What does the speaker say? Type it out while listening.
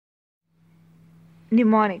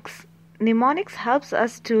Mnemonics. Mnemonics helps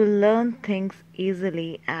us to learn things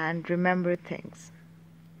easily and remember things.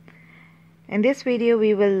 In this video,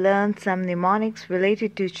 we will learn some mnemonics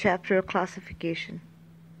related to chapter classification.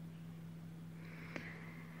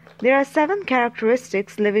 There are 7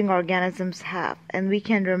 characteristics living organisms have, and we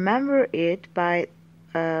can remember it by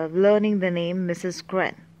learning the name Mrs.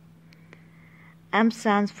 GREN. M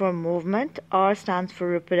stands for movement, R stands for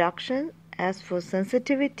reproduction, S for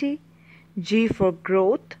sensitivity, G for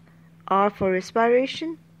growth, R for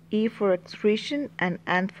respiration, E for excretion, and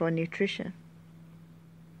N for nutrition.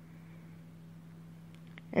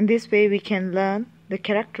 In this way, we can learn the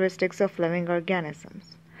characteristics of living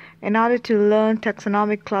organisms. In order to learn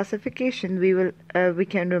taxonomic classification, we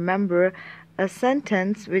can remember a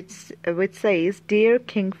sentence which says, "Dear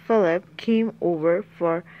King Philip came over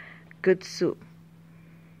for good soup."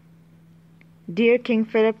 Dear King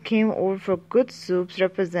Philip came over for good soups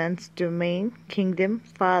represents domain, kingdom,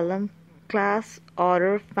 phylum, class,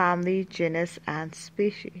 order, family, genus, and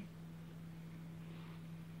species.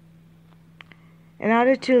 In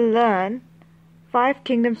order to learn 5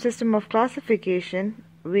 kingdom system of classification,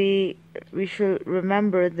 we should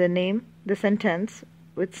remember the sentence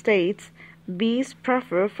which states, "Bees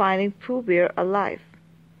prefer finding pooh bear alive."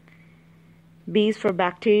 B is for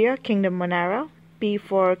bacteria, kingdom Monera, P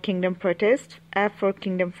for kingdom Protist, F for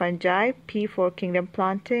kingdom Fungi, P for kingdom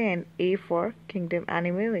Plantae, and A for kingdom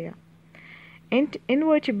Animalia.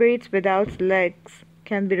 Invertebrates without legs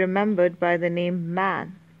can be remembered by the name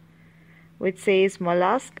man, which says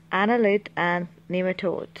mollusk, annelid, and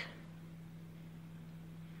nematode.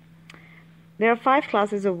 There are 5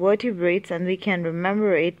 classes of vertebrates, and we can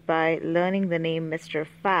remember it by learning the name Mr.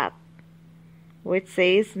 Fab, which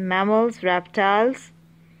says mammals, reptiles,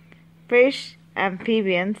 fish,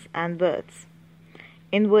 amphibians, and birds.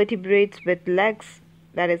 Invertebrates with legs,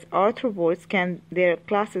 that is arthropods, their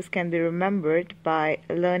classes can be remembered by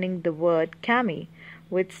learning the word chami,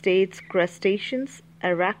 which states crustaceans,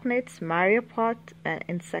 arachnids, myriapods, and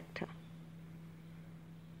insecta.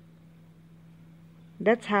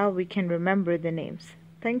 That's how we can remember the names.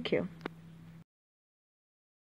 Thank you.